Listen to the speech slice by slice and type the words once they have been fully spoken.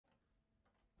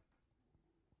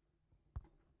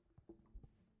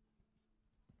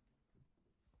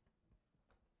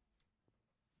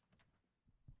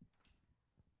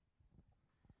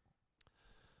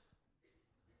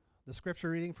The scripture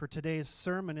reading for today's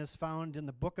sermon is found in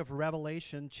the book of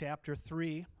Revelation, chapter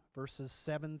 3, verses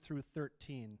 7 through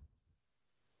 13.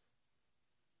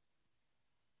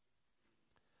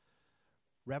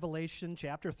 Revelation,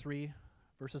 chapter 3,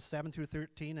 verses 7 through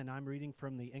 13, and I'm reading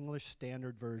from the English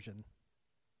Standard Version.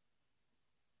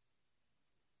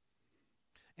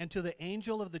 And to the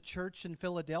angel of the church in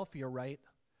Philadelphia write,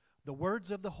 the words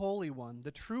of the Holy One,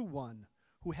 the true One,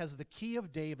 who has the key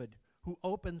of David, who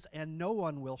opens and no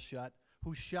one will shut,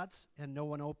 who shuts and no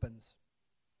one opens.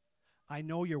 I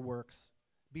know your works.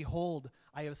 Behold,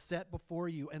 I have set before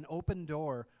you an open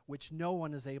door which no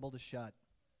one is able to shut.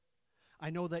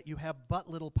 I know that you have but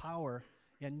little power,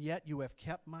 and yet you have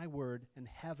kept my word and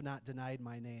have not denied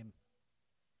my name.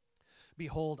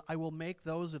 Behold, I will make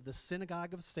those of the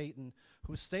synagogue of Satan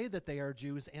who say that they are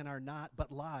Jews and are not,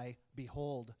 but lie.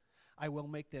 Behold, I will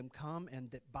make them come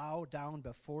and bow down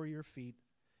before your feet,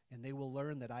 and they will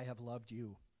learn that I have loved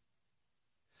you.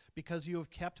 Because you have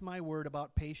kept my word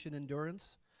about patient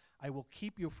endurance, I will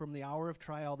keep you from the hour of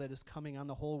trial that is coming on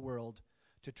the whole world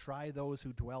to try those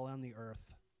who dwell on the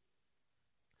earth.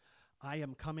 I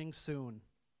am coming soon.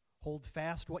 Hold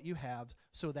fast what you have,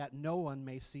 so that no one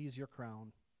may seize your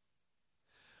crown.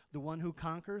 The one who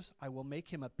conquers, I will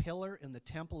make him a pillar in the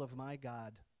temple of my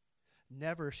God.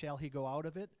 Never shall he go out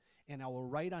of it, and I will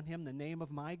write on him the name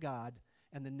of my God,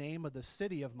 and the name of the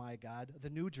city of my God, the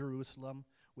New Jerusalem,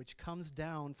 which comes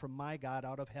down from my God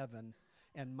out of heaven,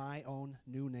 and my own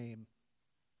new name.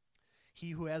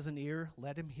 He who has an ear,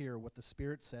 let him hear what the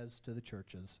Spirit says to the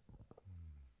churches.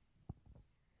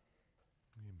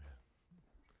 Amen.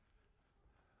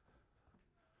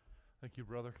 Thank you,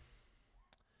 brother.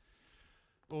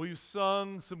 Well, we've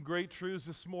sung some great truths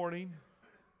this morning.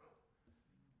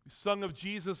 We sung of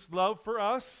Jesus' love for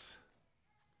us.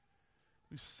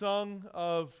 We sung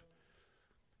of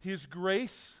His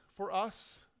grace for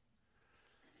us.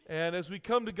 And as we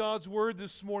come to God's Word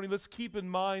this morning, let's keep in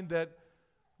mind that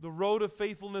the road of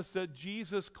faithfulness that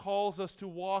Jesus calls us to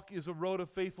walk is a road of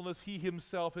faithfulness He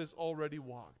Himself has already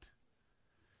walked.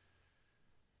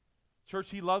 Church,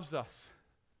 He loves us.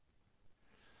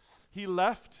 He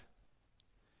left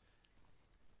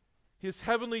His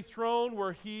heavenly throne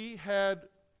where He had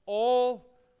all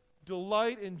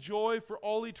delight and joy for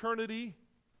all eternity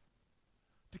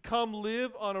to come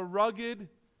live on a rugged,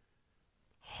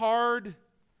 hard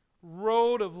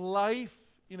road of life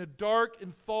in a dark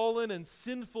and fallen and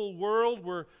sinful world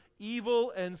where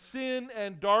evil and sin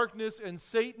and darkness and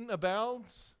Satan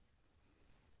abounds.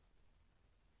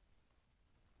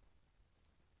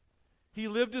 He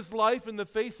lived His life in the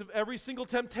face of every single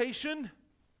temptation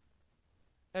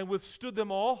and withstood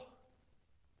them all.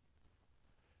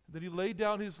 Then He laid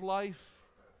down His life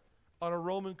on a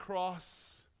Roman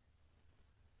cross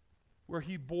where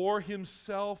He bore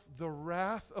Himself the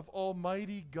wrath of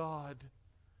Almighty God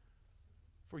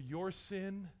for your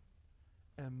sin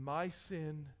and my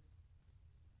sin,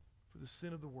 for the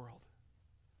sin of the world.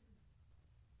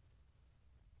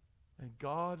 And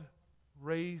God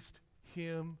raised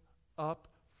Him up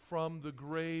from the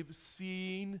grave,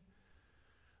 seeing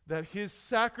that His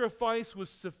sacrifice was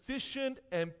sufficient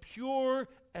and pure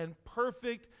and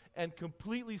perfect and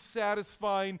completely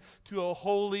satisfying to a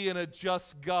holy and a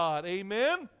just God. Amen?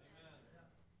 Amen.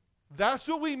 That's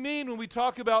what we mean when we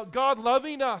talk about God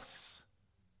loving us.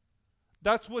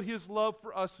 That's what His love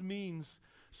for us means.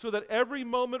 So that every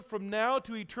moment from now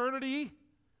to eternity,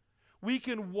 we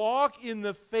can walk in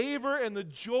the favor and the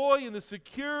joy and the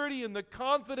security and the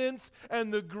confidence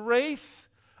and the grace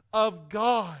of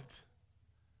God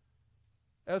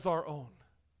as our own.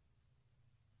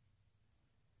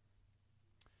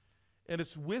 And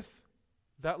it's with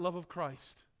that love of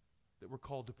Christ that we're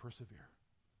called to persevere.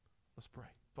 Let's pray.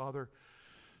 Father,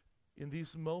 in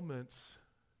these moments,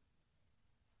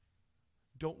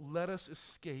 don't let us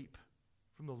escape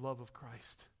from the love of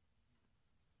Christ.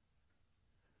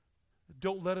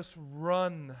 Don't let us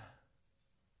run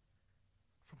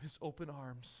from His open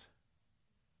arms.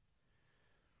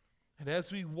 And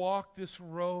as we walk this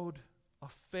road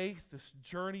of faith, this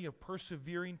journey of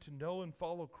persevering to know and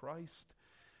follow Christ,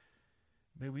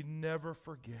 may we never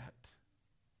forget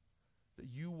that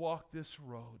You walk this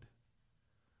road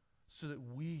so that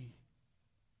we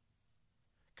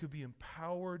could be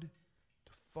empowered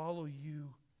to follow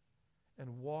You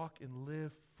and walk and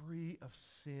live free of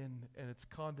sin and its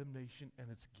condemnation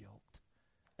and its guilt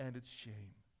and its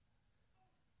shame.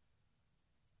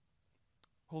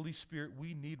 Holy Spirit,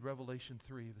 we need Revelation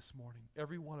 3 this morning.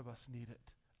 Every one of us need it.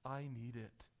 I need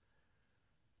it.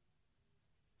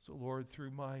 So, Lord,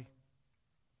 through my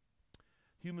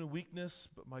human weakness,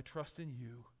 but my trust in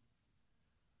You,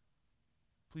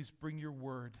 please bring Your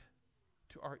word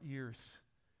to our ears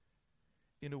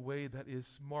in a way that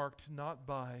is marked not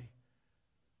by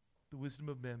the wisdom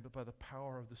of men, but by the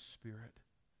power of the Spirit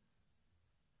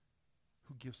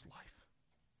who gives life.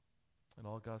 And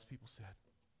all God's people said,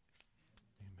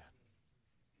 amen.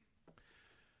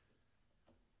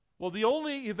 Well, the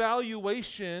only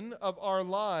evaluation of our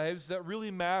lives that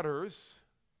really matters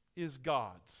is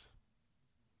God's.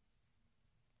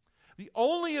 The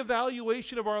only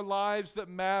evaluation of our lives that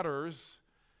matters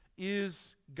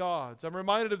is God's. I'm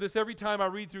reminded of this every time I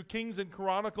read through Kings and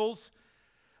Chronicles.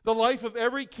 The life of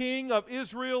every king of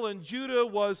Israel and Judah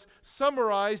was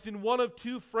summarized in one of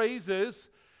two phrases.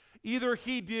 Either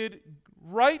he did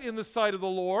right in the sight of the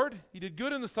Lord, he did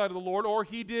good in the sight of the Lord, or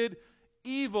he did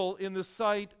evil in the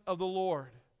sight of the Lord.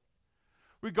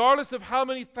 Regardless of how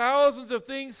many thousands of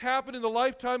things happen in the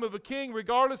lifetime of a king,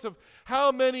 regardless of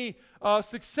how many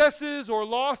successes or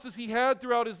losses he had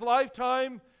throughout his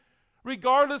lifetime,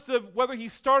 regardless of whether he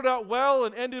started out well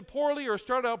and ended poorly or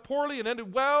started out poorly and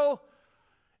ended well,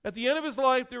 at the end of his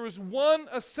life there was one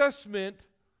assessment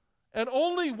and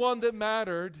only one that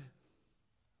mattered: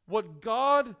 what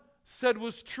God said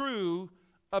was true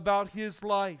about his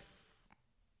life.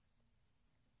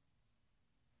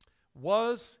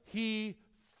 Was he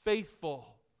faithful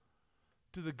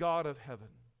to the God of heaven?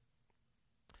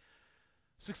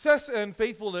 Success and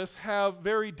faithfulness have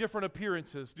very different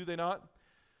appearances, do they not?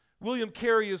 William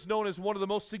Carey is known as one of the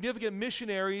most significant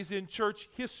missionaries in church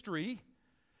history.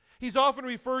 He's often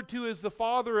referred to as the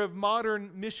father of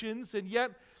modern missions, and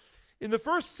yet in the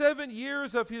first 7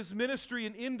 years of his ministry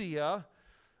in India,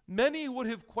 many would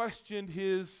have questioned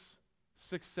his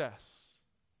success.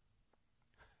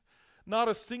 Not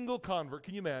a single convert.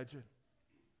 Can you imagine?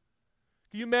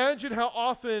 Can you imagine how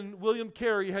often William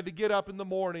Carey had to get up in the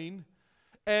morning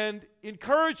and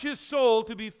encourage his soul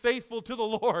to be faithful to the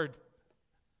Lord?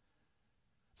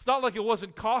 It's not like it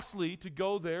wasn't costly to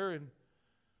go there. And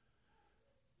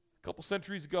a couple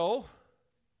centuries ago,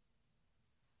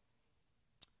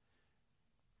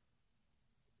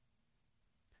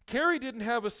 Carey didn't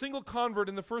have a single convert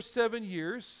in the first 7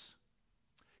 years.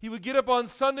 He would get up on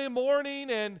Sunday morning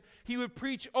and he would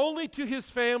preach only to his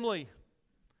family.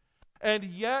 And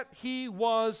yet he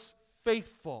was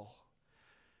faithful.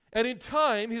 And in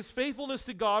time, his faithfulness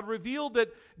to God revealed that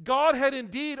God had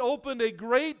indeed opened a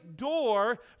great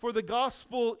door for the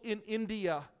gospel in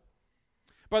India.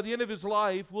 By the end of his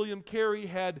life, William Carey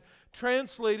had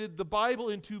translated the Bible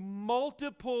into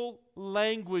multiple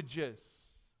languages.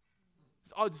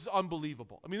 It's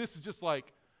unbelievable. I mean, this is just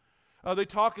like, they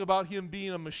talk about him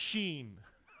being a machine.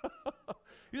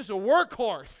 He's just a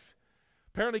workhorse.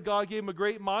 Apparently God gave him a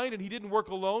great mind, and he didn't work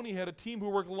alone. He had a team who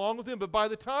worked along with him. But by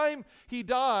the time he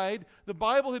died, the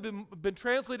Bible had been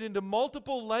translated into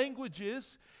multiple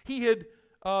languages. He had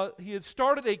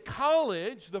started a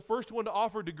college, the first one to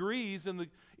offer degrees in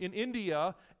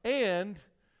India, and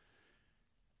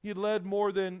he had led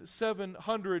more than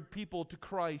 700 people to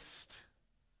Christ,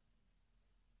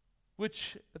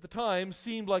 which at the time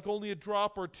seemed like only a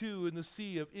drop or two in the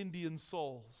sea of Indian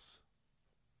souls.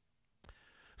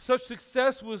 Such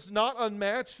success was not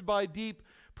unmatched by deep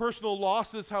personal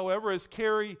losses, however, as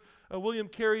William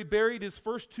Carey buried his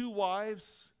first 2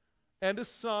 wives and a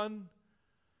son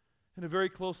and a very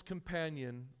close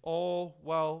companion, all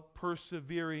while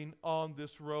persevering on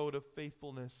this road of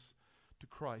faithfulness to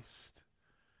Christ.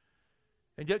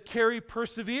 And yet Carey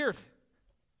persevered.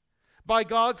 By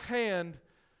God's hand,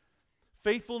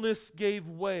 faithfulness gave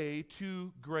way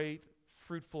to great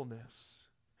fruitfulness.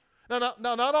 Now,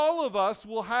 not all of us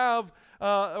will have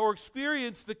or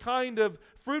experience the kind of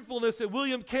fruitfulness that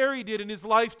William Carey did in his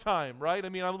lifetime, right? I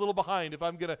mean, I'm a little behind if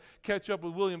I'm going to catch up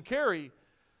with William Carey.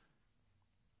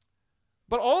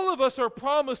 But all of us are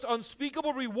promised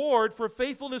unspeakable reward for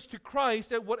faithfulness to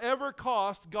Christ at whatever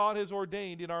cost God has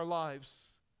ordained in our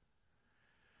lives.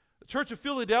 The Church of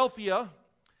Philadelphia,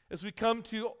 as we come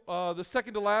to the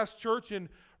second to last church in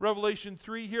Revelation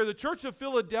 3 here, the Church of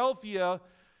Philadelphia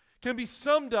can be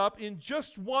summed up in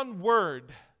just one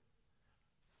word: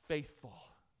 faithful.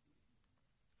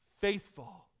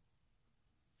 Faithful.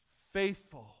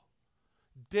 Faithful.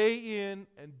 Day in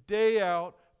and day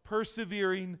out,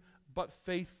 persevering but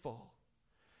faithful.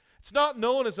 It's not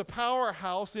known as a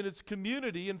powerhouse in its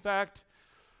community. In fact,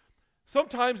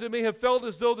 sometimes it may have felt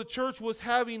as though the church was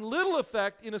having little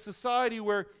effect in a society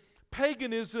where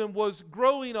paganism was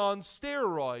growing on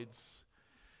steroids.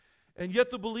 And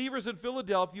yet the believers in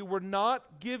Philadelphia were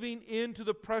not giving in to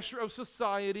the pressure of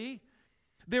society.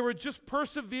 They were just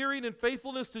persevering in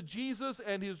faithfulness to Jesus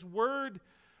and His Word,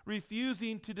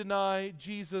 refusing to deny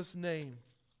Jesus' name.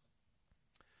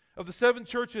 Of the 7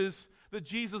 churches that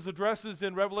Jesus addresses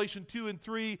in Revelation 2 and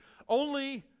 3,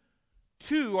 only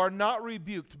 2 are not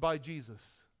rebuked by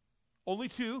Jesus. Only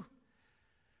 2.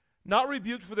 Not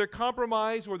rebuked for their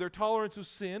compromise or their tolerance of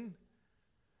sin.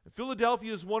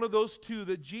 Philadelphia is one of those 2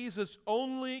 that Jesus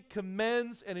only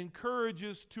commends and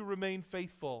encourages to remain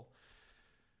faithful.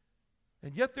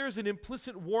 And yet there's an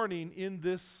implicit warning in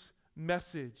this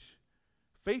message.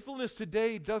 Faithfulness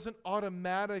today doesn't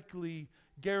automatically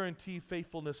guarantee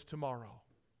faithfulness tomorrow.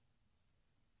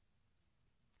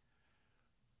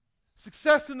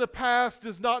 Success in the past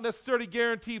does not necessarily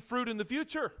guarantee fruit in the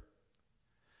future.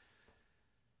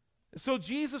 So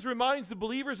Jesus reminds the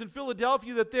believers in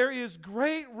Philadelphia that there is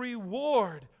great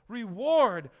reward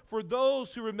for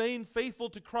those who remain faithful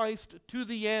to Christ to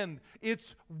the end.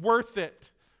 It's worth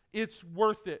it. It's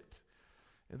worth it.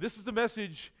 And this is the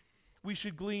message we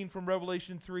should glean from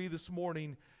Revelation 3 this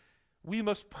morning. We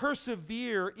must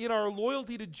persevere in our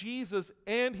loyalty to Jesus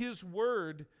and His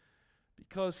Word,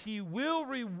 because He will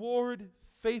reward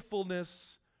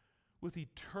faithfulness with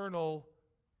eternal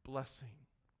blessing.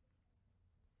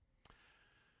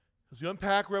 As we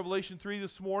unpack Revelation 3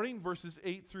 this morning, verses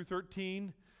 8 through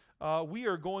 13, we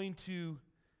are going to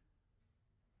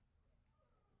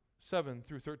 7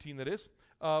 through 13, that is.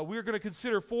 We're going to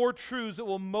consider 4 truths that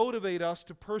will motivate us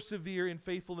to persevere in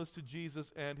faithfulness to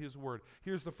Jesus and His Word.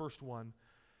 Here's the first one.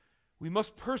 We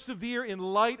must persevere in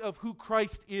light of who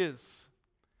Christ is.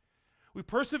 We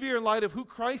persevere in light of who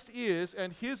Christ is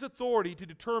and His authority to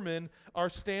determine our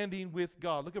standing with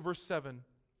God. Look at verse 7.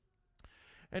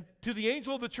 And to the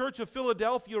angel of the church of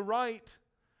Philadelphia write,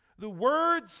 the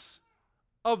words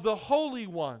of the Holy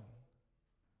One,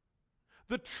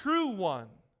 the true One,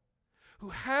 who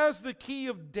has the key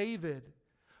of David,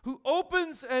 who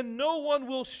opens and no one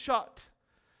will shut,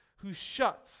 who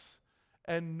shuts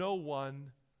and no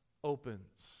one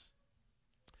opens.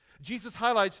 Jesus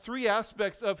highlights 3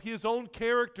 aspects of His own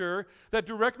character that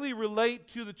directly relate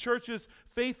to the church's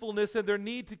faithfulness and their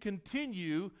need to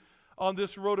continue on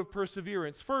this road of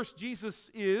perseverance. First,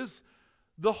 Jesus is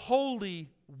the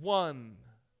Holy One.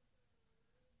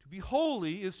 To be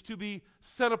holy is to be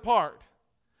set apart.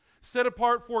 Set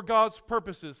apart for God's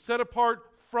purposes. Set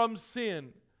apart from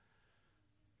sin.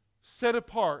 Set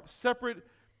apart. Separate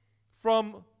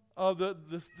from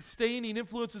the staining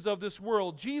influences of this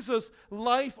world. Jesus'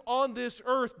 life on this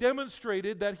earth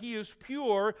demonstrated that He is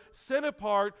pure, set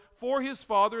apart for His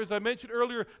Father. As I mentioned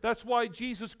earlier, that's why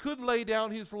Jesus could lay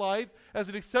down His life as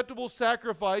an acceptable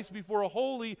sacrifice before a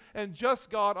holy and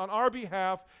just God on our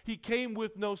behalf. He came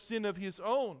with no sin of His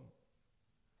own.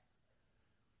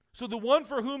 So the one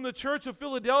for whom the church of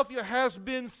Philadelphia has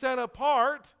been set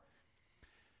apart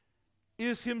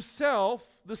is Himself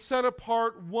the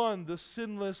set-apart one, the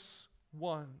sinless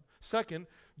one. Second,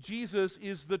 Jesus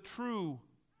is the true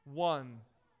one.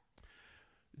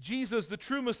 Jesus, the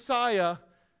true Messiah,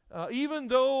 even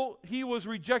though He was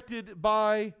rejected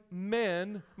by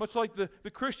men, much like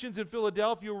the Christians in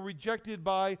Philadelphia were rejected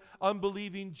by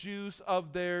unbelieving Jews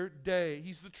of their day.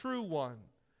 He's the true one.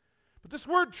 But this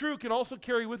word true can also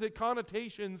carry with it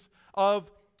connotations of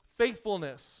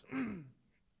faithfulness.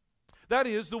 That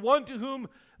is, the one to whom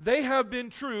they have been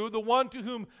true, the one to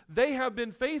whom they have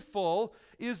been faithful,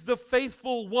 is the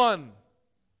faithful one.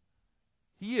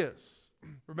 He is.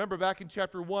 Remember back in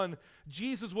chapter 1,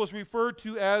 Jesus was referred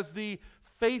to as the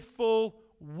faithful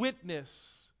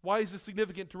witness. Why is this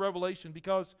significant to Revelation?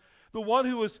 Because the one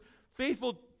who is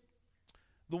faithful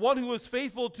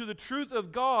to the truth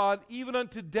of God, even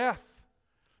unto death,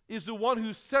 is the one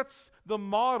who sets the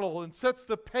model and sets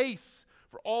the pace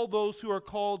for all those who are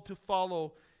called to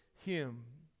follow Him.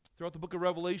 Throughout the book of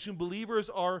Revelation, believers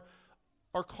are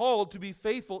called to be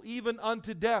faithful even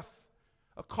unto death,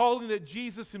 a calling that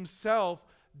Jesus Himself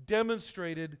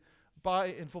demonstrated by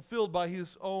and fulfilled by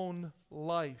His own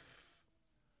life.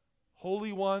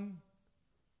 Holy One,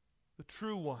 the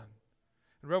true one.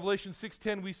 In Revelation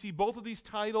 6:10, we see both of these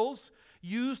titles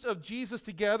used of Jesus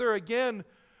together, again,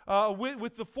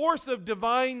 with the force of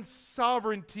divine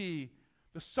sovereignty,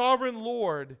 the sovereign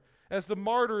Lord, as the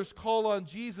martyrs call on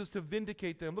Jesus to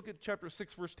vindicate them. Look at chapter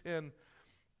 6, verse 10.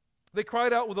 They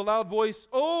cried out with a loud voice,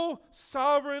 "O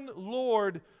sovereign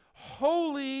Lord,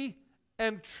 holy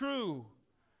and true,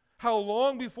 how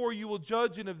long before you will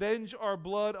judge and avenge our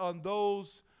blood on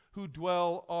those who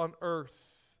dwell on earth?"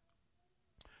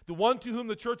 The one to whom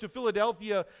the church of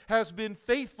Philadelphia has been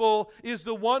faithful is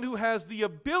the one who has the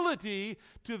ability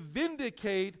to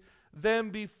vindicate them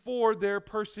before their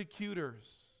persecutors.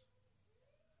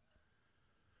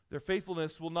 Their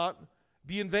faithfulness will not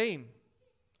be in vain.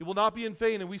 It will not be in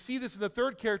vain. And we see this in the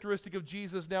third characteristic of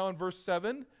Jesus now in verse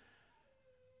 7.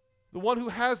 The one who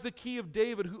has the key of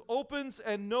David, who opens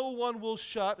and no one will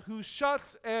shut, who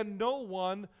shuts and no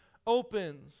one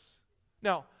opens.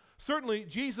 Now, certainly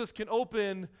Jesus can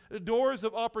open doors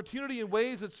of opportunity in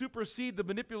ways that supersede the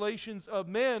manipulations of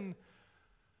men,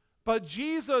 but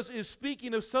Jesus is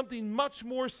speaking of something much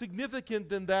more significant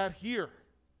than that here.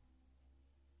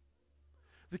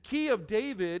 The key of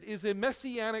David is a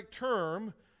messianic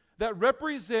term that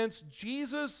represents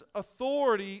Jesus'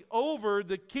 authority over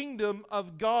the kingdom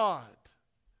of God.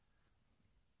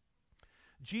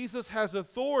 Jesus has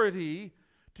authority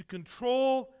to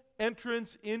control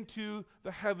entrance into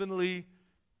the heavenly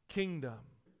kingdom.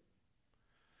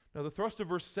 Now, the thrust of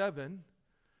verse 7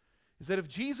 is that if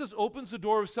Jesus opens the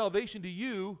door of salvation to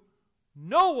you,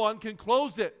 no one can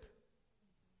close it.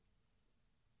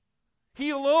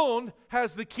 He alone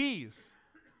has the keys.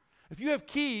 If you have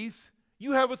keys,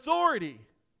 you have authority.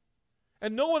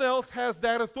 And no one else has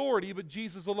that authority but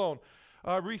Jesus alone.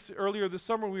 Earlier this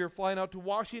summer, we were flying out to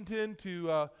Washington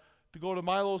to go to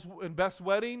Milo's and Beth's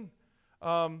wedding.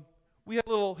 We had a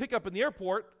little hiccup in the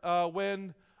airport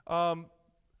when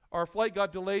our flight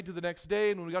got delayed to the next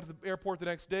day. And when we got to the airport the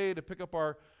next day to pick up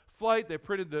our flight, they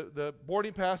printed the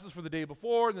boarding passes for the day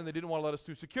before, and then they didn't want to let us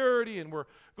through security. And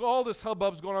all this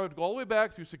hubbub's going on. We had to go all the way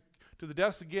back to the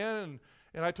desk again.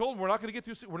 And I told them we're not going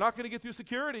to get through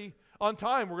security on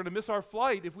time. We're going to miss our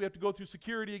flight if we have to go through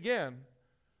security again.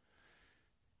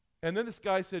 And then this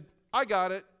guy said, "I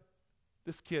got it."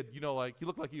 This kid, he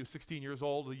looked like he was 16 years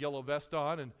old with a yellow vest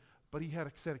on, but he had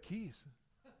a set of keys.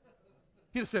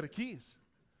 He had a set of keys.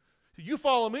 So you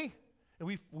follow me.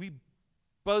 And we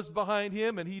buzzed behind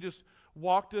him, and he just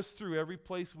walked us through every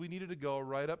place we needed to go,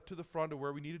 right up to the front of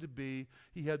where we needed to be.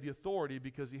 He had the authority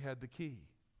because he had the key.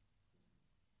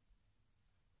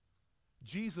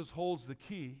 Jesus holds the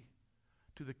key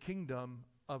to the kingdom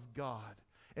of God.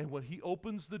 And when he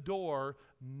opens the door,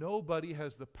 nobody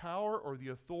has the power or the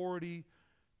authority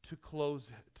to close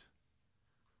it.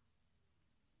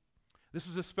 This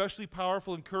was especially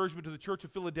powerful encouragement to the church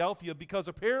of Philadelphia, because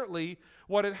apparently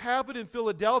what had happened in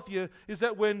Philadelphia is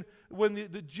that when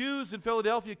the Jews in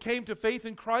Philadelphia came to faith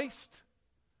in Christ,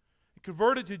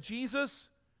 converted to Jesus,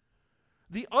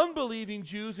 the unbelieving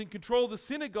Jews in control of the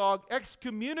synagogue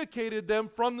excommunicated them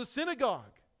from the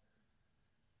synagogue.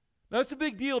 Now, that's a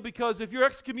big deal, because if you're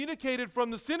excommunicated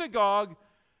from the synagogue,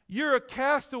 you're a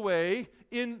castaway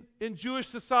in Jewish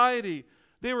society.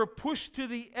 They were pushed to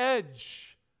the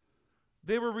edge.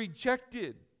 They were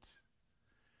rejected.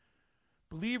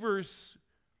 Believers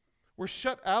were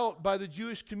shut out by the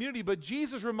Jewish community, but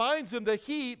Jesus reminds them that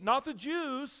he, not the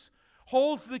Jews,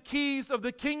 holds the keys of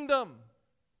the kingdom.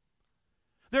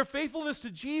 Their faithfulness to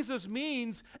Jesus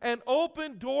means an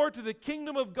open door to the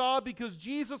kingdom of God, because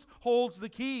Jesus holds the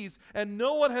keys, and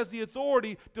no one has the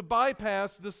authority to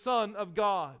bypass the Son of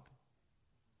God.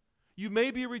 You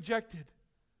may be rejected,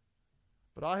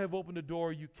 but I have opened a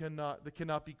door that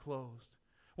cannot be closed.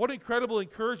 What incredible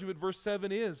encouragement verse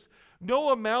 7 is.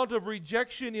 No amount of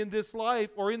rejection in this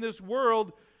life or in this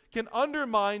world can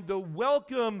undermine the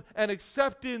welcome and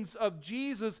acceptance of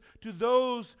Jesus to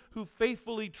those who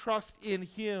faithfully trust in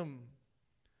him.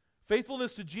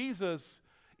 Faithfulness to Jesus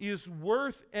is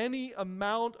worth any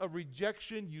amount of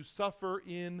rejection you suffer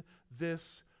in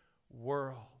this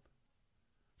world.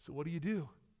 So what do you do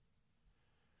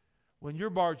when you're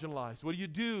marginalized? What do you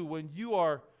do when you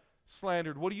are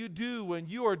slandered? What do you do when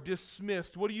you are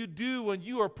dismissed? What do you do when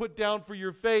you are put down for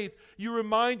your faith? You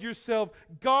remind yourself,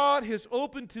 God has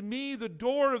opened to me the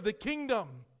door of the kingdom,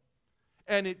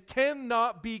 and it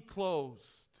cannot be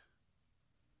closed.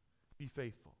 Be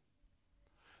faithful.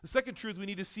 The second truth we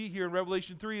need to see here in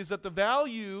Revelation 3 is that the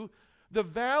value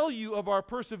of our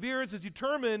perseverance is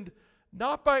determined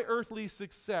not by earthly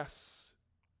success,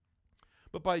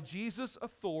 but by Jesus'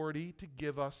 authority to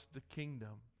give us the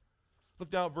kingdom. Look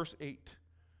down at verse 8.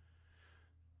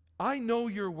 I know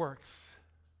your works.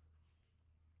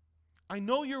 I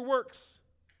know your works.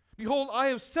 Behold, I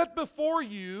have set before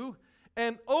you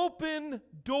an open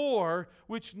door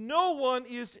which no one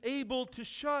is able to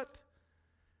shut.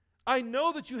 I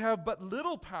know that you have but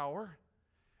little power,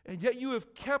 and yet you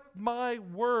have kept my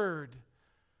word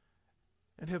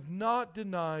and have not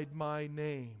denied my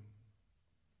name.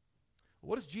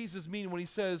 What does Jesus mean when he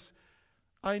says,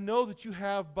 I know that you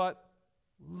have but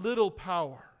little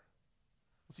power?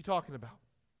 What's he talking about?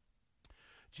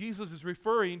 Jesus is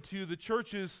referring to the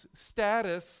church's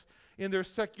status in their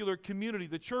secular community.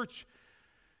 The church,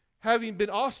 having been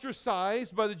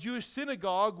ostracized by the Jewish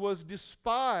synagogue, was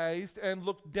despised and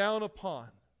looked down upon.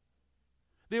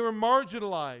 They were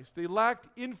marginalized. They lacked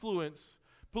influence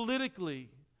politically.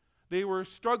 They were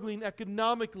struggling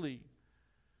economically.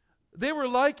 They were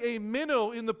like a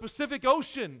minnow in the Pacific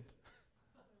Ocean.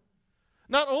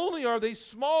 Not only are they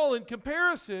small in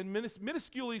comparison,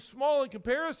 minusculely small in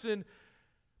comparison,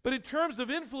 but in terms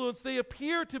of influence, they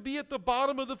appear to be at the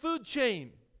bottom of the food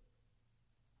chain.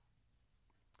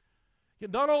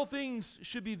 Yet not all things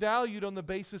should be valued on the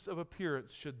basis of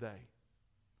appearance, should they?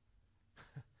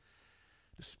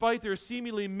 Despite their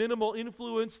seemingly minimal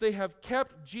influence, they have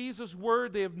kept Jesus'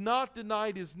 word. They have not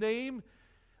denied his name.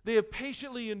 They have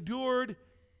patiently endured.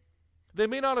 They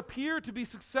may not appear to be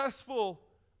successful,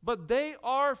 but they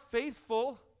are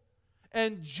faithful,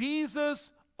 and Jesus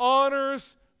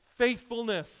honors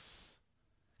faithfulness.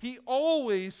 He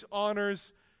always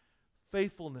honors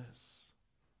faithfulness.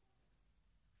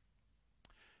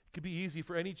 It could be easy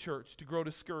for any church to grow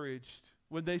discouraged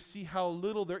when they see how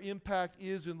little their impact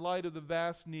is in light of the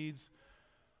vast needs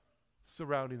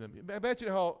surrounding them. Imagine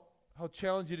how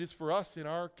challenging it is for us in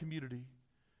our community.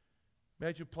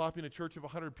 Imagine plopping a church of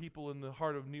 100 people in the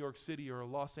heart of New York City or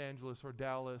Los Angeles or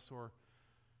Dallas or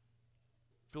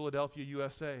Philadelphia,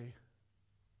 USA.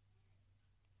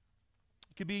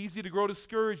 It can be easy to grow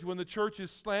discouraged when the church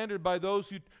is slandered by those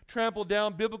who trample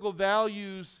down biblical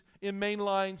values in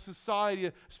mainline society,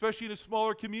 especially in a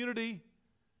smaller community.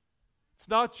 It's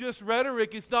not just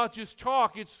rhetoric, it's not just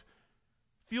talk, it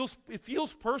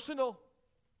feels personal,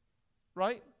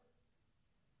 right?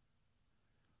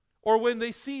 Or when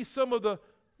they see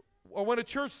when a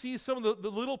church sees some of the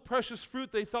little precious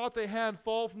fruit they thought they had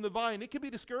fall from the vine, it can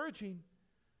be discouraging.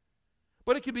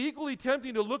 But it can be equally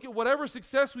tempting to look at whatever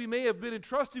success we may have been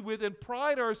entrusted with and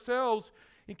pride ourselves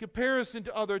in comparison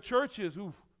to other churches.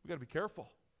 Ooh, we've got to be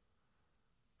careful.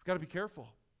 We've got to be careful.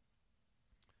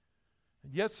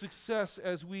 And yet success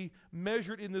as we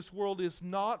measure it in this world is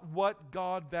not what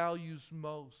God values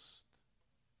most.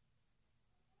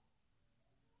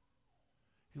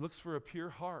 He looks for a pure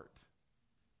heart.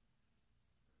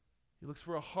 He looks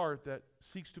for a heart that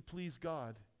seeks to please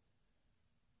God.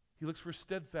 He looks for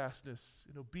steadfastness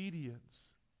and obedience,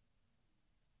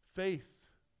 faith,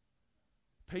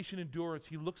 patient endurance.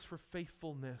 He looks for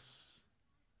faithfulness.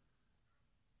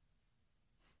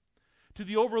 To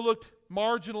the overlooked,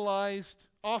 marginalized,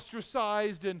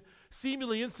 ostracized, and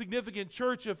seemingly insignificant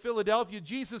church of Philadelphia,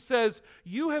 Jesus says,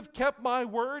 "You have kept my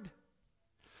word.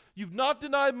 You've not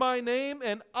denied my name,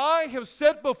 and I have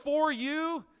set before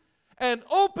you an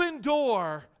open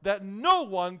door that no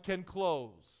one can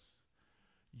close.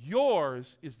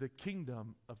 Yours is the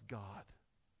kingdom of God."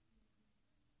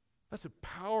 That's a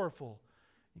powerful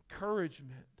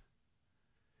encouragement.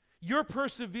 Your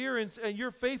perseverance and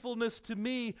your faithfulness to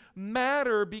me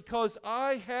matter because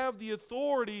I have the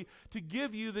authority to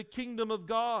give you the kingdom of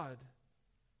God.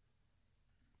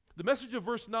 The message of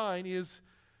verse 9 is,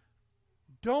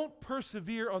 don't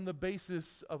persevere on the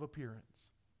basis of appearance.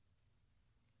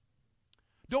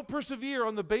 Don't persevere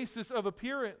on the basis of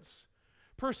appearance.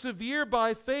 Persevere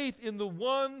by faith in the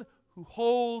one who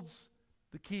holds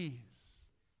the keys.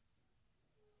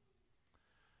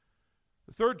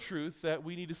 The third truth that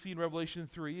we need to see in Revelation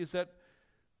 3 is that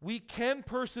we can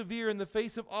persevere in the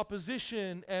face of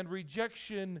opposition and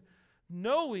rejection,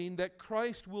 knowing that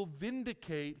Christ will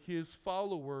vindicate his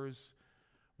followers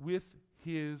with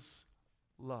his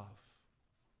love.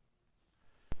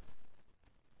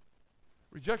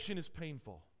 Rejection is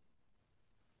painful.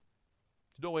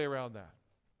 There's no way around that.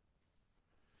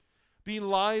 Being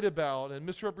lied about and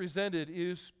misrepresented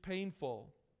is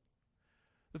painful.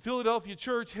 The Philadelphia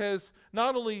church has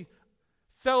not only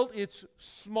felt its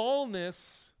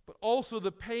smallness, but also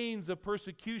the pains of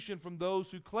persecution from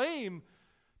those who claim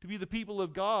to be the people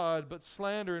of God, but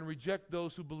slander and reject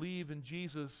those who believe in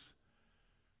Jesus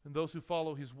and those who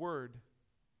follow his word.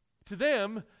 To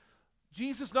them,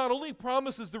 Jesus not only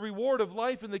promises the reward of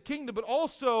life in the kingdom, but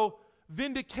also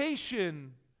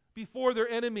vindication before their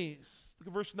enemies. Look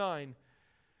at verse 9.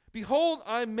 "Behold,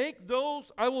 I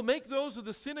will make those of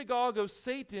the synagogue of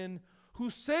Satan who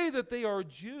say that they are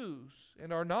Jews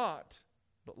and are not,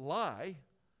 but lie.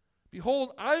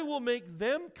 Behold, I will make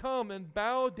them come and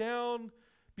bow down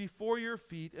before your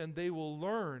feet, and they will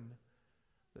learn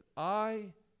that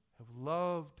I have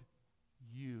loved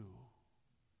you."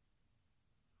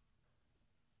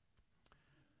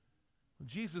 When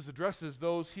Jesus addresses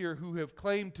those here who have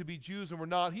claimed to be Jews and were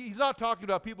not, he's not talking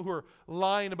about people who are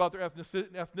lying about their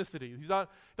ethnicity. He's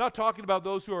not talking about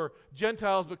those who are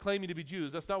Gentiles but claiming to be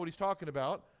Jews. That's not what he's talking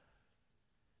about.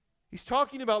 He's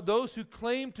talking about those who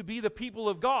claim to be the people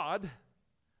of God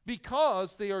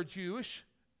because they are Jews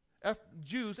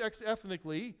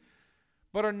ethnically,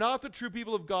 but are not the true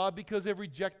people of God because they've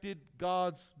rejected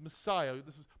God's Messiah.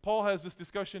 Paul has this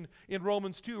discussion in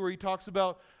Romans 2 where he talks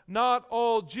about not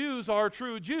all Jews are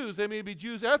true Jews. They may be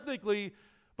Jews ethnically,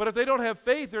 but if they don't have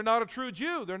faith, they're not a true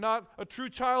Jew. They're not a true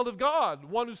child of God,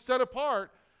 one who's set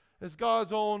apart as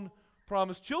God's own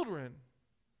promised children.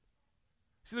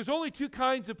 See, there's only two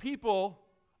kinds of people,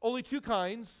 only two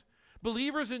kinds,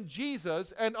 believers in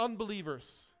Jesus and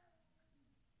unbelievers.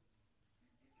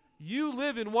 You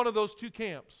live in one of those two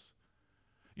camps.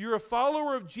 You're a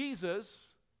follower of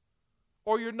Jesus,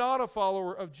 or you're not a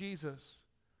follower of Jesus.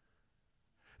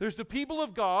 There's the people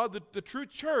of God, the true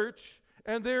church,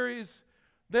 and there is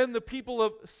then the people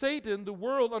of Satan, the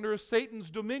world under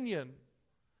Satan's dominion.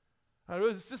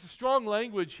 It's just a strong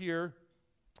language here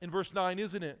in verse 9,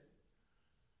 isn't it?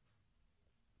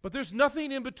 But there's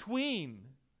nothing in between.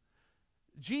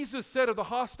 Jesus said of the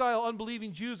hostile,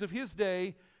 unbelieving Jews of his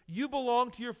day, you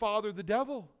belong to your father, the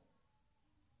devil.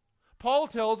 Paul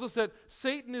tells us that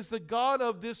Satan is the god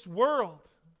of this world.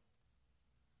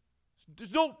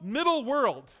 There's no middle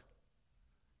world.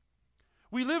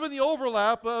 We live in the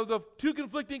overlap of the two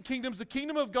conflicting kingdoms, the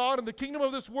kingdom of God and the kingdom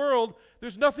of this world.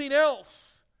 There's nothing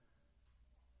else.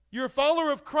 You're a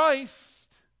follower of Christ,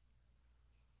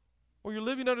 or you're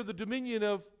living under the dominion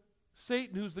of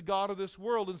Satan, who's the god of this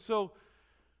world. And so,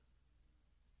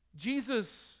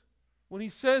 Jesus, when he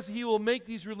says he will make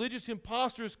these religious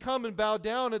impostors come and bow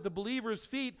down at the believer's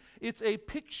feet, it's a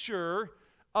picture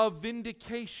of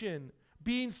vindication,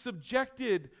 being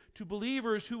subjected to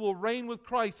believers who will reign with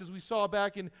Christ, as we saw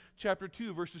back in chapter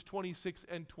 2, verses 26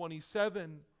 and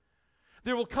 27.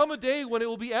 There will come a day when it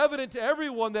will be evident to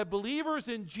everyone that believers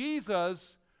in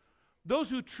Jesus, those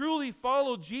who truly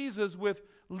follow Jesus with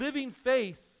living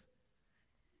faith,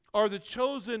 are the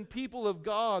chosen people of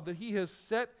God that he has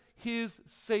set his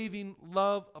saving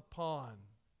love upon.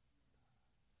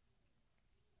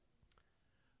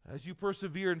 As you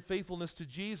persevere in faithfulness to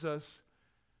Jesus,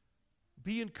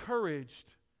 be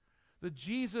encouraged that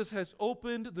Jesus has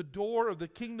opened the door of the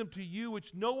kingdom to you,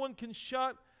 which no one can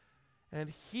shut,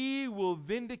 and he will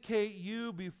vindicate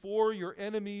you before your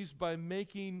enemies by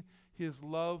making his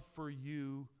love for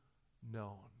you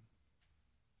known.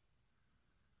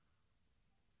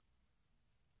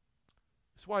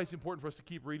 That's why it's important for us to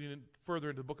keep reading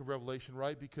further into the book of Revelation,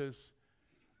 right? Because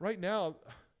right now,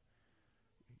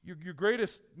 your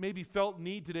greatest maybe felt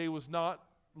need today was not,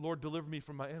 Lord, deliver me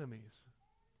from my enemies.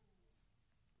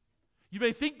 You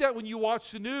may think that when you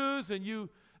watch the news and you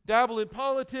dabble in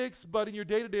politics, but in your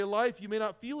day-to-day life, you may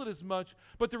not feel it as much.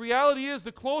 But the reality is,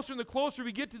 the closer and the closer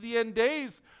we get to the end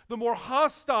days, the more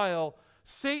hostile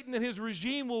Satan and his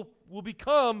regime will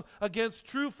become against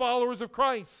true followers of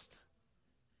Christ.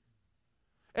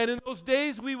 And in those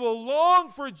days, we will long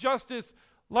for justice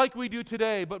like we do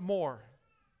today, but more.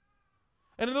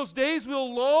 And in those days,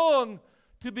 we'll long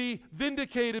to be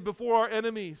vindicated before our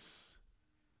enemies.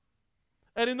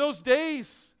 And in those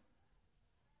days,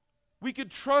 we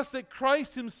could trust that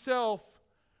Christ himself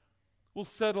will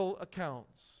settle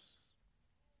accounts.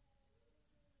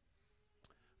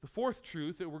 The fourth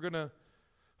truth that we're going to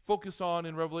focus on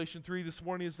in Revelation 3 this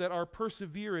morning is that our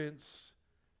perseverance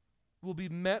will be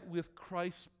met with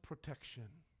Christ's protection.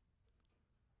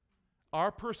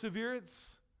 Our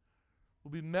perseverance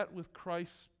will be met with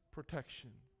Christ's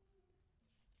protection.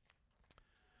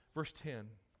 Verse 10.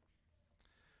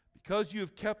 Because you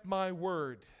have kept my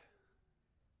word.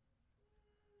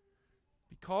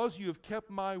 Because you have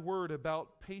kept my word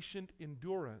about patient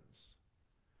endurance,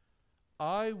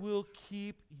 I will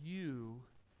keep you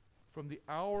from the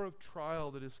hour of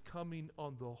trial that is coming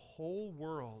on the whole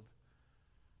world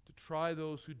to try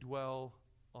those who dwell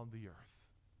on the earth.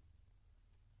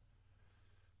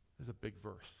 There's a big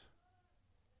verse.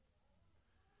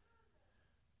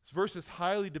 This verse is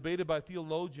highly debated by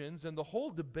theologians, and the whole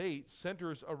debate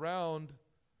centers around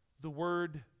the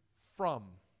word from.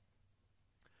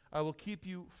 I will keep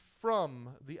you from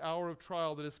the hour of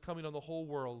trial that is coming on the whole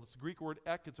world. It's the Greek word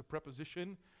ek. It's a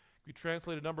preposition. We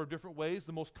translate a number of different ways.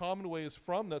 The most common way is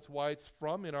from. That's why it's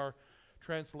from in our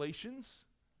translations.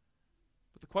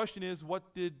 But the question is,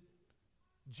 what did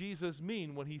Jesus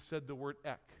mean when he said the word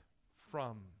ek,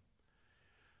 from?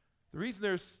 The reason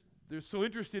they're so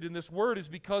interested in this word is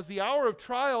because the hour of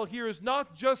trial here is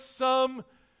not just some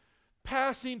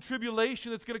passing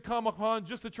tribulation that's going to come upon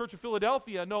just the church of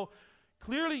Philadelphia. No,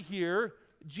 clearly here,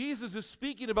 Jesus is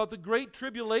speaking about the great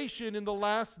tribulation in the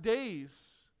last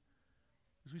days.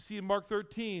 As we see in Mark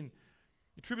 13,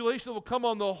 the tribulation that will come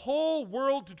on the whole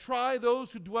world to try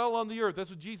those who dwell on the earth. That's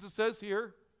what Jesus says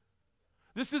here.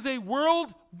 This is a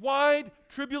worldwide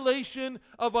tribulation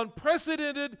of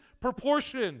unprecedented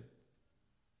proportion.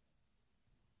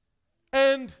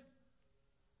 And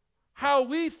how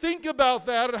we think about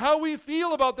that and how we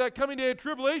feel about that coming day of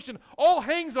tribulation all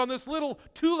hangs on this little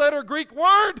 2-letter Greek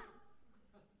word.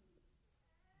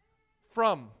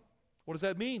 From. What does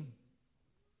that mean?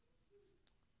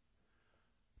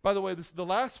 By the way, this is the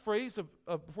last phrase of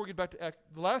before we get back to Act,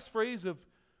 the last phrase of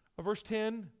verse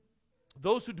 10,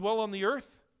 those who dwell on the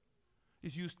earth,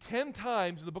 is used 10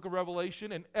 times in the book of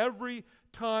Revelation, and every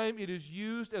time it is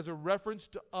used as a reference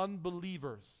to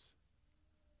unbelievers.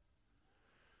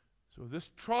 So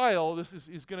this trial,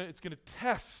 it's going to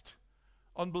test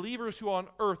unbelievers who are on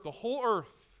earth, the whole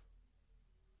earth,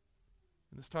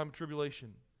 in this time of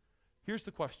tribulation. Here's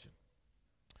the question.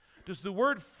 Does the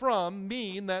word from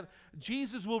mean that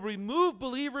Jesus will remove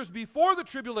believers before the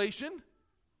tribulation?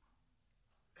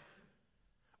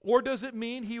 Or does it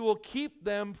mean he will keep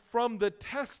them from the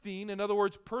testing, in other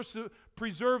words,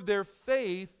 preserve their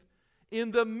faith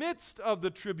in the midst of the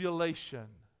tribulation?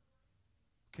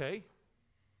 Okay?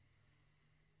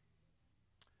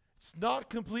 It's not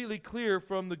completely clear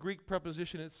from the Greek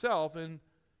preposition itself, and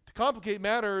to complicate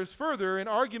matters further, an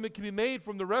argument can be made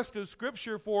from the rest of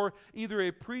Scripture for either a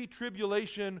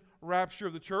pre-tribulation rapture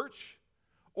of the church,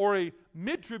 or a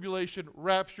mid-tribulation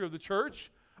rapture of the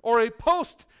church, or a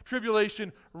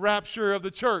post-tribulation rapture of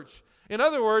the church. In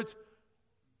other words,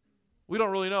 we don't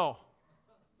really know.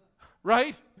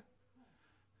 Right?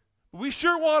 We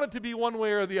sure want it to be one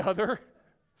way or the other.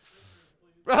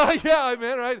 Yeah,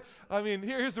 man, right? I mean,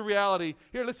 here's the reality.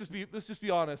 Here, let's just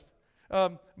be honest.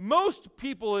 Most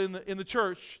people in the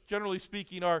church, generally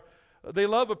speaking, they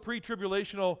love a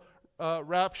pre-tribulational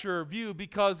rapture view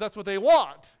because that's what they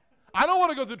want. I don't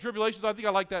want to go through tribulations. I think I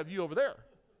like that view over there.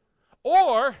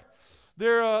 Or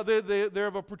they're of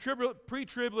a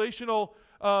pre-tribulational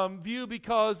view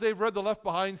because they've read the Left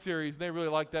Behind series and they really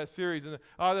like that series. And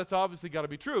that's obviously got to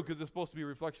be true because it's supposed to be a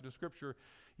reflection of Scripture,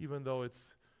 even though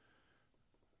it's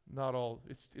not all.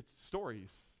 It's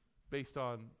stories based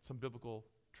on some biblical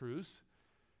truths.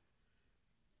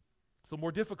 It's a little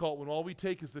more difficult when all we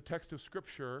take is the text of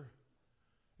Scripture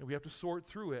and we have to sort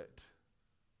through it.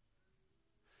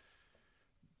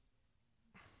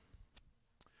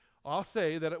 I'll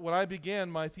say that when I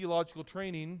began my theological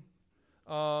training,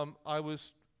 I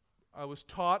was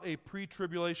taught a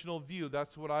pre-tribulational view.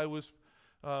 That's what I was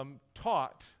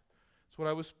taught. That's what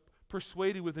I was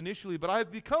persuaded with initially, but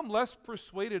I've become less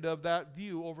persuaded of that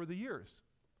view over the years.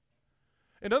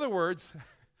 In other words,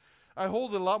 I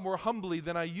hold it a lot more humbly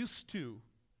than I used to.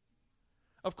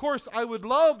 Of course, I would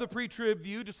love the pre-trib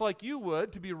view, just like you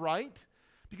would, to be right,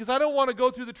 because I don't want to go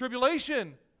through the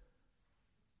tribulation.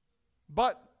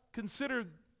 But consider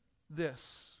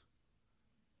this.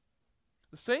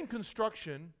 The same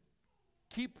construction,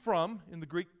 keep from, in the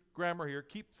Greek grammar here,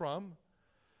 keep from.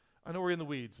 I know we're in the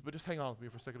weeds, but just hang on with me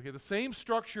for a second. Okay, the same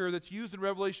structure that's used in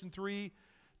Revelation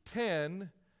 3:10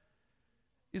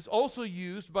 is also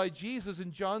used by Jesus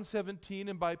in John 17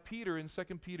 and by Peter in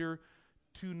 2 Peter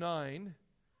 2:9.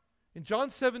 In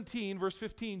John 17, verse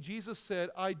 15, Jesus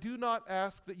said, I do not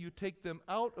ask that you take them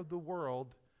out of the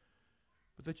world,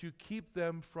 but that you keep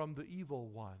them from the evil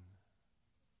one.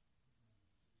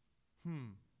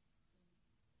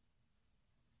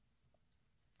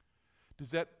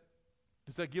 Does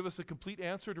that give us a complete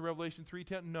answer to Revelation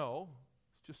 3:10? No.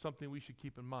 It's just something we should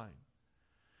keep in mind.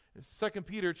 In 2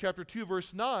 Peter chapter 2,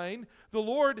 verse 9,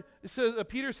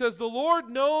 Peter says, the Lord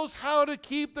knows how to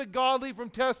keep the godly from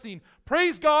testing.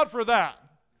 Praise God for that.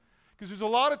 Because there's a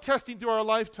lot of testing through our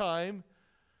lifetime,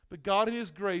 but God in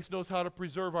His grace knows how to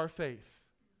preserve our faith,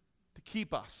 to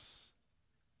keep us.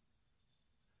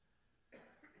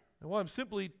 And what I'm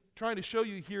simply trying to show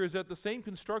you here is that the same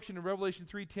construction in Revelation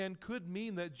 3:10 could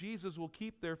mean that Jesus will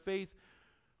keep their faith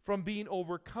from being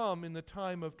overcome in the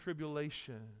time of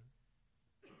tribulation.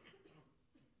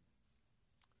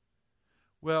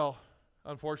 Well,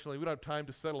 unfortunately, we don't have time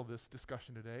to settle this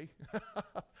discussion today. So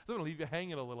I'm going to leave you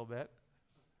hanging a little bit.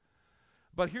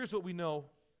 But here's what we know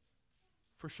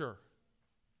for sure.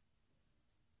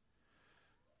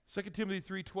 2 Timothy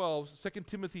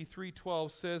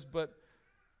 3:12 says, but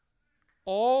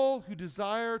all who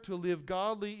desire to live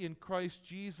godly in Christ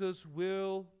Jesus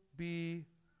will be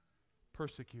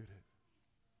persecuted.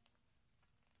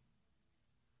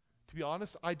 To be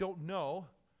honest, I don't know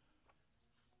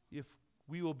if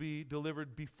we will be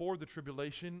delivered before the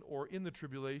tribulation or in the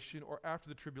tribulation or after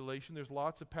the tribulation. There's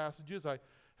lots of passages. I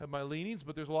have my leanings,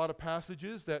 but there's a lot of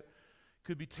passages that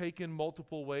could be taken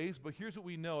multiple ways. But here's what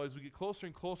we know. As we get closer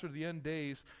and closer to the end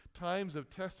days, times of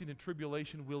testing and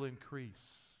tribulation will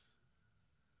increase.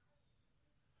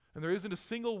 And there isn't a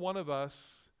single one of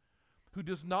us who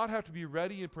does not have to be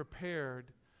ready and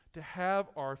prepared to have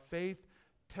our faith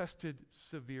tested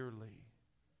severely.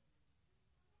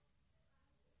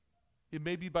 It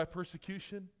may be by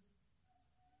persecution.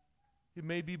 It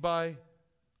may be by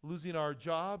losing our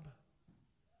job.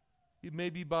 It may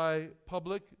be by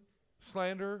public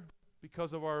slander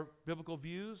because of our biblical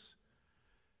views.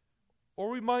 Or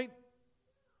we might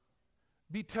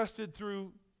be tested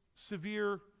through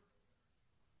severe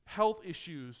health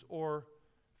issues or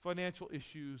financial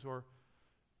issues or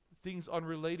things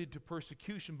unrelated to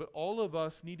persecution. But all of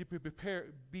us need to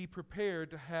be prepared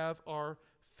to have our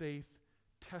faith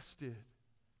tested.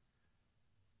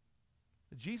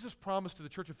 Jesus' promise to the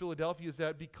church of Philadelphia is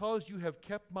that because you have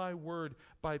kept my word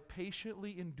by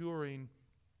patiently enduring,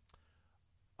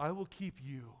 I will keep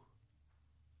you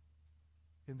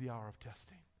in the hour of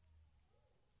testing.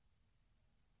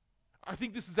 I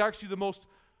think this is actually the most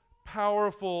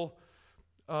powerful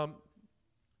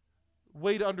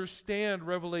way to understand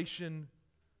Revelation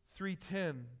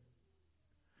 3:10.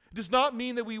 It does not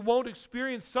mean that we won't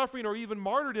experience suffering or even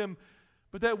martyrdom,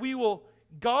 but that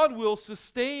God will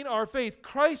sustain our faith.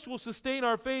 Christ will sustain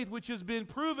our faith, which has been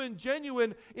proven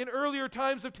genuine in earlier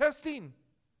times of testing.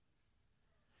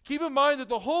 Keep in mind that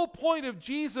the whole point of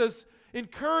Jesus'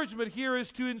 encouragement here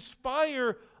is to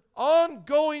inspire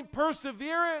ongoing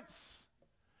perseverance.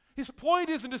 His point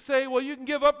isn't to say, well, you can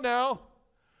give up now.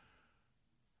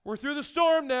 We're through the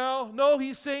storm now. No,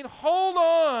 he's saying, hold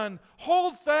on,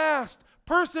 hold fast,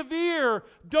 persevere,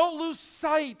 don't lose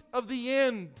sight of the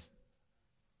end.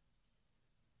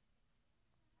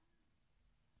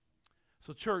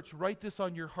 So, church, write this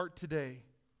on your heart today.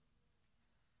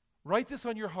 Write this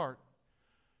on your heart.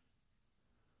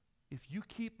 If you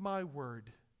keep my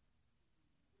word,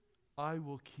 I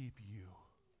will keep you.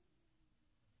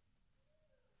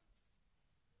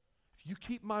 If you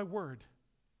keep my word,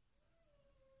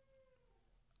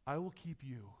 I will keep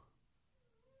you.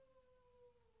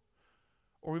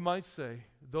 Or we might say,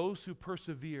 those who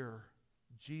persevere,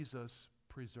 Jesus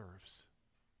preserves.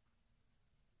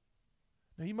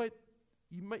 Now you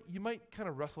might kind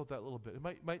of wrestle with that a little bit. It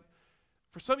might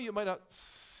for some of you it might not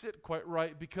sit quite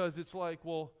right, because it's like,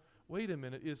 well, wait a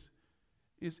minute, is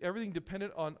everything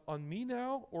dependent on me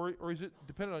now, or is it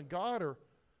dependent on God? Or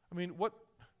I mean, what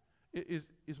is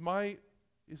my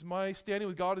standing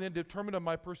with God and then determined on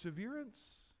my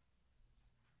perseverance?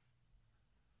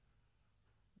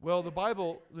 Well, the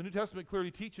Bible, the New Testament clearly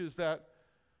teaches that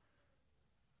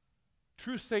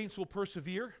true saints will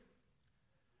persevere,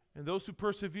 and those who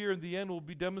persevere in the end will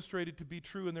be demonstrated to be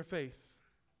true in their faith.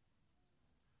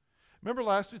 Remember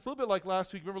last week, it's a little bit like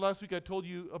last week. Remember last week I told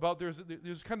you about there's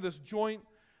kind of this joint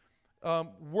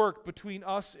work between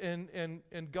us and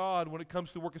God when it comes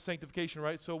to the work of sanctification,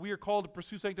 right? So we are called to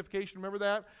pursue sanctification, remember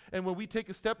that? And when we take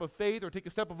a step of faith or take a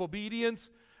step of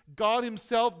obedience, God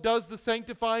himself does the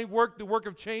sanctifying work, the work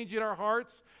of change in our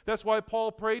hearts. That's why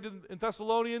Paul prayed in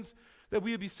Thessalonians that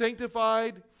we would be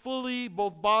sanctified fully,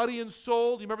 both body and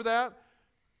soul. Do you remember that?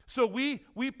 So we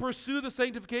pursue the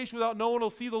sanctification without no one will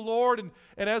see the Lord.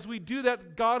 And as we do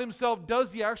that, God himself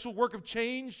does the actual work of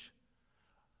change,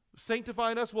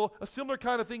 sanctifying us. Well, a similar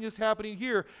kind of thing is happening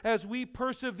here. As we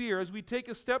persevere, as we take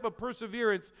a step of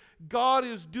perseverance, God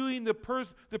is doing the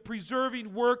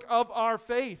preserving work of our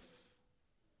faith.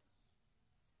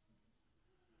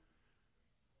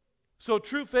 So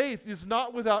true faith is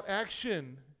not without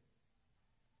action.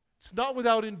 It's not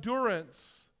without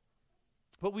endurance.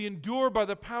 But we endure by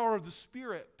the power of the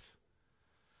Spirit,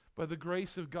 by the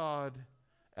grace of God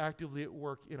actively at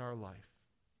work in our life.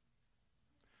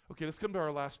 Okay, let's come to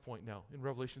our last point now in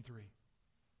Revelation 3.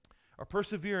 Our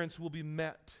perseverance will be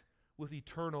met with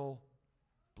eternal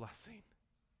blessing.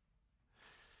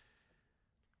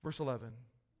 Verse 11.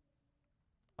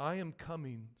 I am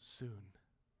coming soon.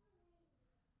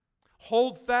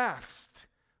 Hold fast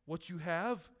what you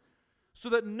have, so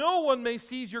that no one may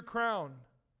seize your crown.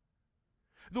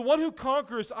 The one who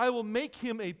conquers, I will make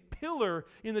him a pillar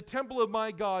in the temple of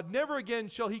my God. Never again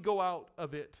shall he go out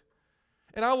of it.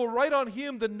 And I will write on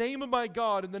him the name of my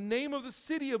God and the name of the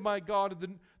city of my God,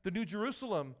 the New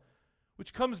Jerusalem,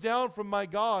 which comes down from my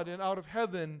God and out of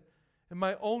heaven, and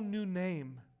my own new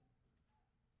name.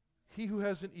 He who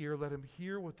has an ear, let him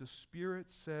hear what the Spirit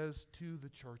says to the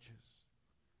churches.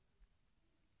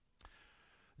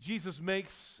 Jesus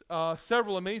makes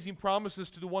several amazing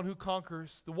promises to the one who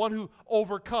conquers, the one who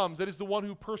overcomes, that is the one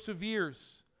who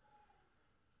perseveres.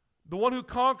 The one who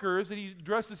conquers, that he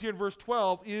addresses here in verse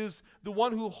 12, is the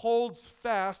one who holds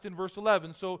fast in verse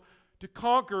 11. So to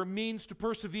conquer means to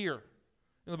persevere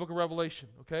in the book of Revelation,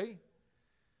 okay?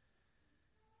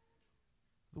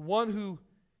 The one who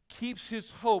keeps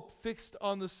his hope fixed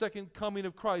on the second coming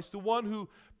of Christ, the one who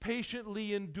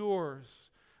patiently endures.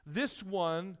 this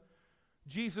one,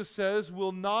 Jesus says,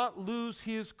 will not lose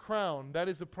his crown. That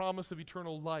is a promise of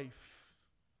eternal life.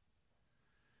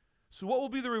 So what will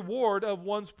be the reward of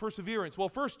one's perseverance? Well,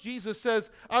 first Jesus says,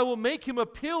 I will make him a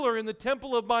pillar in the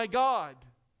temple of my God.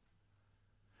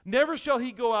 Never shall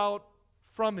he go out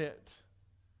from it.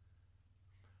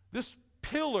 This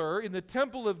pillar in the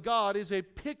temple of God is a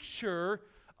picture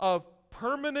of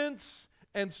permanence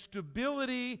and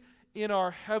stability in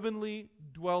our heavenly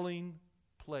dwelling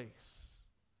place.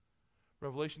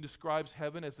 Revelation describes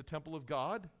heaven as the temple of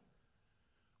God.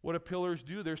 What do pillars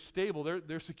do? They're stable.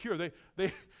 They're secure.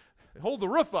 They hold the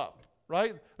roof up,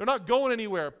 right? They're not going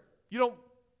anywhere. You don't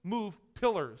move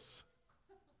pillars,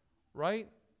 right?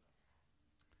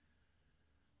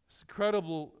 It's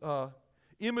incredible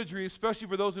imagery, especially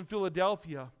for those in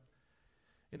Philadelphia.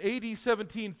 In AD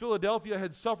 17, Philadelphia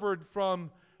had suffered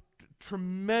from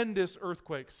tremendous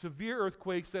earthquakes, severe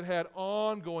earthquakes that had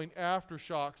ongoing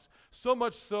aftershocks, so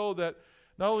much so that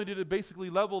not only did it basically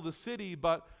level the city,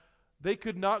 but they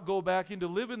could not go back in to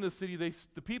live in the city.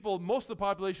 The people, most of the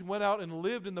population went out and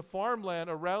lived in the farmland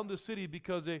around the city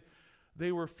because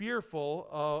they were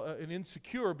fearful and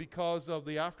insecure because of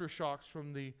the aftershocks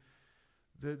from the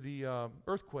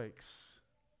earthquakes.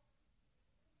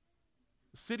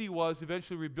 The city was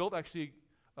eventually rebuilt,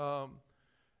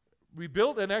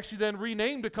 and actually then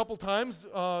renamed a couple times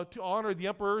to honor the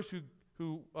emperors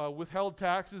who withheld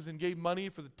taxes and gave money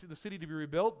for the city to be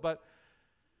rebuilt. But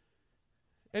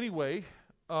anyway,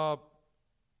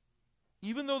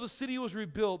 even though the city was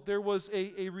rebuilt, there was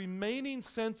a remaining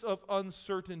sense of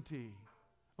uncertainty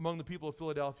among the people of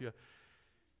Philadelphia.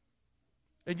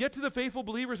 And yet to the faithful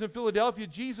believers in Philadelphia,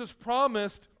 Jesus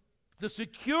promised the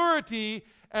security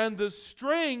and the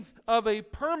strength of a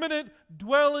permanent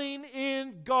dwelling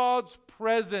in God's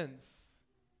presence.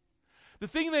 The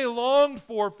thing they longed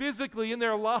for physically in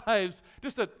their lives,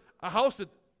 just a house that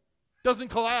doesn't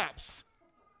collapse.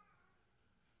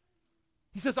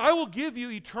 He says, I will give you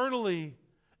eternally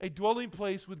a dwelling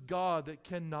place with God that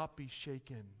cannot be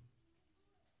shaken.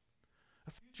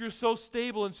 A future so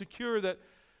stable and secure that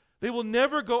they will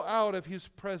never go out of his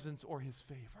presence or his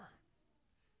favor.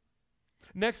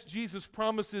 Next, Jesus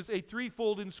promises a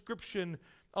threefold inscription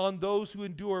on those who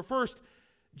endure. First,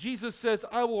 Jesus says,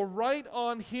 I will write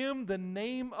on him the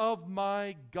name of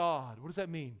my God. What does that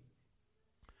mean?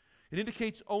 It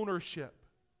indicates ownership.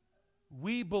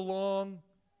 We belong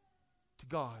to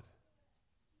God.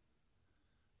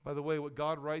 By the way, what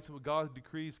God writes and what God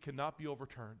decrees cannot be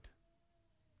overturned.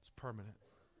 It's permanent.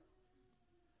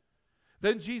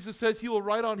 Then Jesus says he will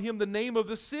write on him the name of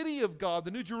the city of God,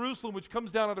 the New Jerusalem, which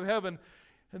comes down out of heaven.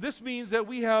 And this means that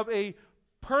we have a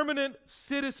permanent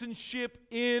citizenship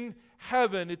in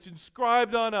heaven. It's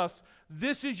inscribed on us.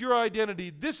 This is your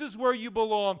identity. This is where you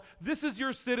belong. This is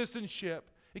your citizenship.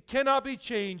 It cannot be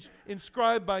changed,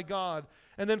 inscribed by God.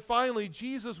 And then finally,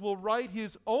 Jesus will write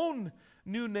his own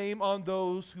new name on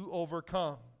those who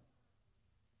overcome.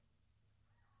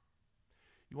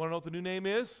 You want to know what the new name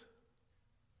is?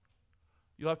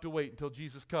 You'll have to wait until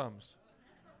Jesus comes.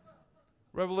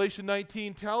 Revelation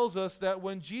 19 tells us that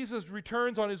when Jesus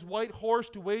returns on his white horse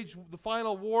to wage the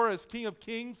final war as King of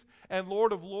Kings and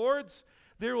Lord of Lords,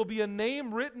 there will be a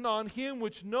name written on him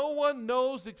which no one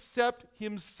knows except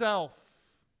himself.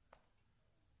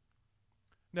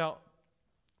 Now,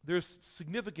 there's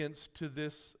significance to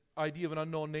this idea of an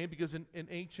unknown name because in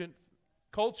ancient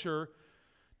culture,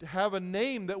 to have a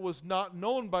name that was not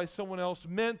known by someone else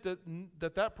meant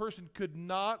that person could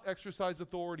not exercise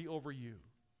authority over you.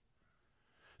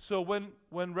 So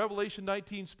when Revelation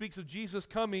 19 speaks of Jesus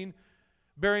coming,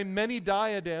 bearing many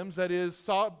diadems, that is,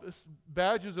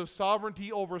 badges of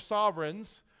sovereignty over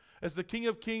sovereigns, as the King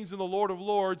of Kings and the Lord of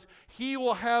Lords, he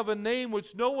will have a name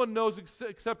which no one knows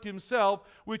except himself,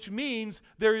 which means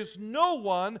there is no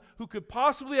one who could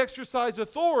possibly exercise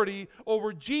authority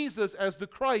over Jesus as the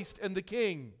Christ and the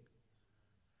King.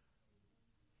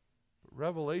 But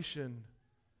Revelation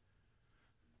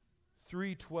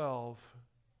 3:12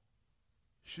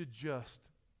 should just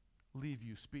leave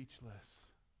you speechless.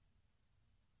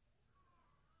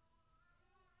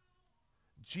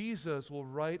 Jesus will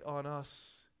write on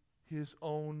us his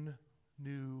own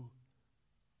new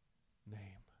name.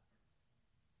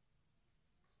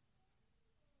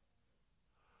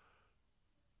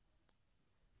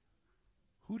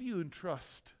 Who do you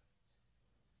entrust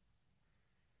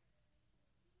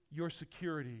your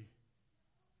security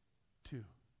to?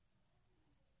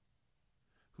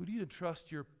 Who do you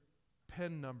entrust your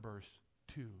PIN numbers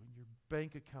to, your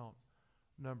bank account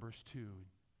numbers to?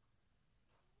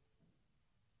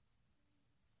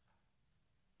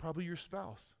 Probably your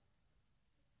spouse.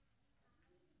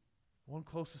 the one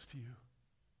closest to you,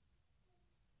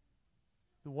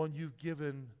 the one you've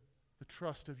given the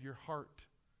trust of your heart,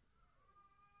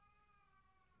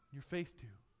 your faith to.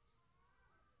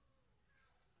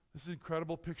 This is an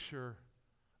incredible picture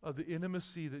of the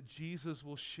intimacy that Jesus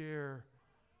will share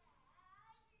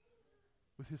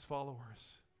with his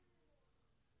followers.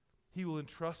 He will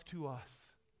entrust to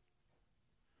us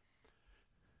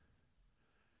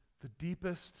the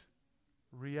deepest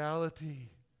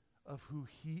reality of who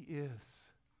he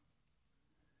is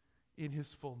in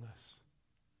his fullness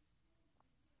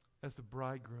as the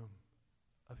bridegroom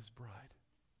of his bride.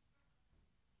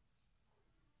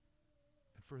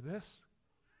 And for this,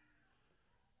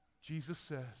 Jesus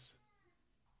says,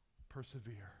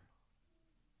 persevere.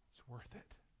 It's worth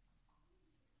it.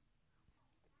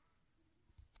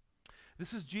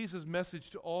 This is Jesus'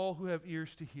 message to all who have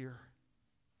ears to hear.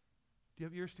 Do you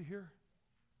have ears to hear?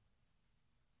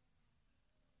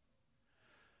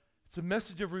 It's a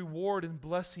message of reward and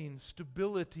blessing,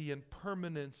 stability and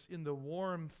permanence in the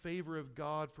warm favor of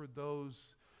God for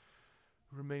those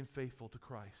who remain faithful to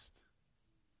Christ.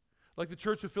 Like the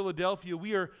Church of Philadelphia,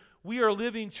 we are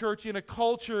living, church, in a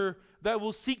culture that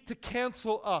will seek to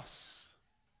cancel us.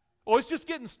 Oh, it's just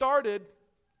getting started.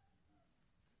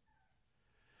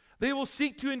 They will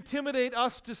seek to intimidate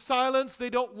us to silence. They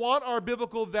don't want our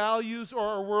biblical values or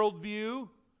our worldview.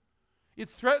 It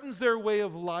threatens their way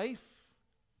of life.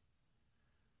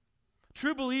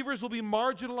 True believers will be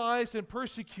marginalized and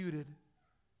persecuted.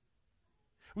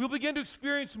 We'll begin to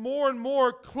experience more and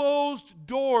more closed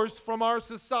doors from our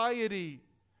society.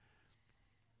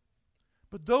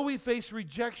 But though we face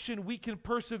rejection, we can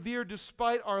persevere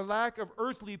despite our lack of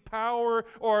earthly power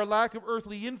or our lack of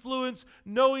earthly influence,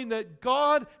 knowing that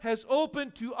God has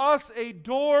opened to us a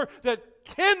door that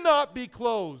cannot be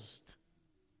closed.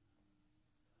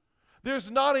 There's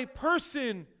not a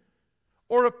person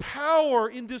or a power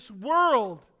in this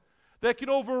world that can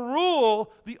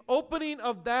overrule the opening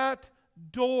of that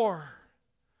door.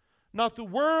 Not the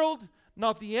world,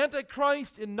 not the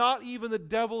Antichrist, and not even the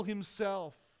devil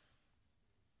himself.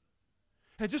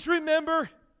 And just remember,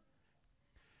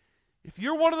 if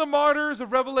you're one of the martyrs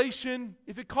of Revelation,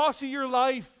 if it costs you your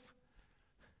life,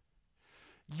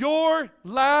 your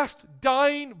last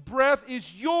dying breath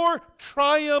is your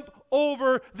triumph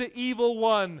over the evil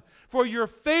one. For your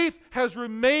faith has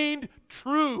remained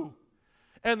true,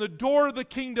 and the door of the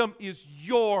kingdom is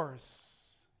yours.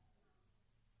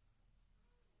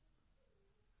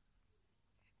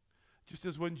 Just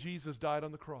as when Jesus died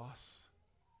on the cross,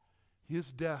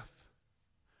 his death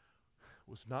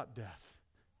was not death.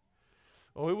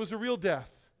 Oh, it was a real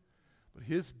death. But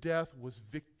his death was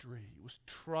victory. It was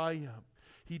triumph.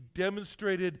 He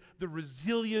demonstrated the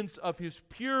resilience of his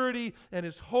purity and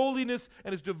his holiness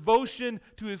and his devotion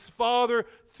to his Father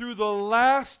through the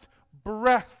last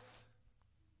breath.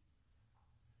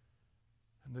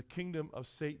 And the kingdom of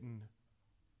Satan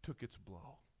took its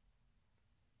blow.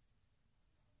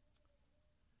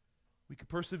 We can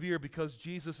persevere because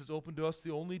Jesus has opened to us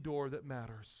the only door that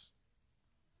matters.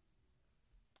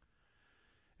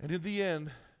 And in the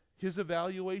end, his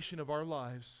evaluation of our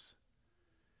lives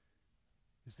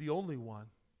is the only one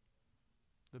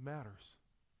that matters.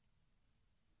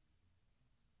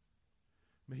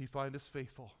 May he find us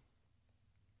faithful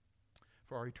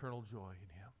for our eternal joy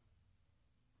in him.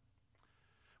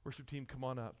 Worship team, come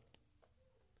on up.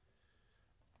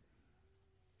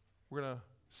 We're going to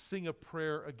sing a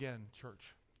prayer again,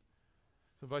 church.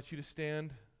 So I invite you to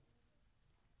stand.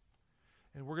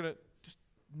 And we're going to just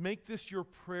make this your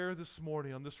prayer this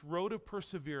morning on this road of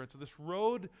perseverance, on this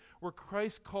road where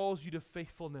Christ calls you to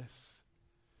faithfulness.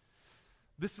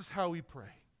 This is how we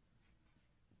pray.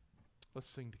 Let's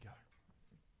sing together.